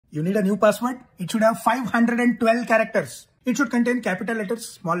You need a new password. It should have 512 characters. It should contain capital letters,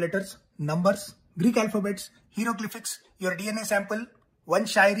 small letters, numbers, Greek alphabets, hieroglyphics, your DNA sample, one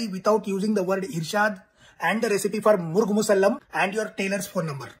shairi without using the word irshad, and the recipe for murg musallam, and your tailor's phone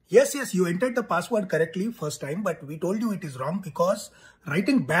number. Yes, you entered the password correctly first time, but we told you it is wrong because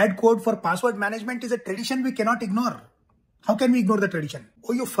writing bad code for password management is a tradition we cannot ignore. How can we ignore the tradition?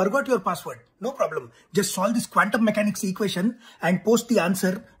 Oh, you forgot your password. No problem. Just solve this quantum mechanics equation and post the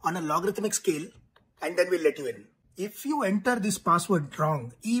answer on a logarithmic scale, and then we'll let you in. If you enter this password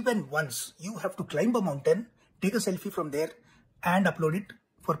wrong even once, you have to climb a mountain, take a selfie from there and upload it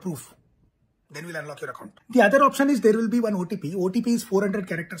for proof. Then we'll unlock your account. The other option is there will be one OTP. OTP is 400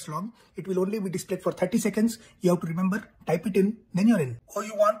 characters long. It will only be displayed for 30 seconds. You have to remember, type it in, then you're in. Or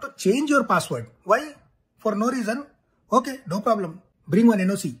you want to change your password. Why? For no reason. Okay, no problem. Bring one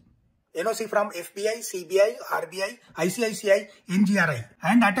NOC. NOC from FBI, CBI, RBI, ICICI, NGRI.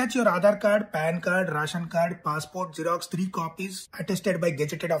 And attach your Aadhaar card, PAN card, ration card, passport, Xerox, 3 copies attested by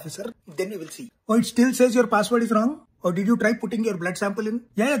gazetted officer. Then we will see. Oh, it still says your password is wrong? Or did you try putting your blood sample in?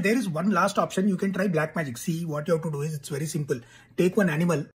 Yeah, there is one last option. You can try black magic. See, what you have to do is it's very simple. Take one animal.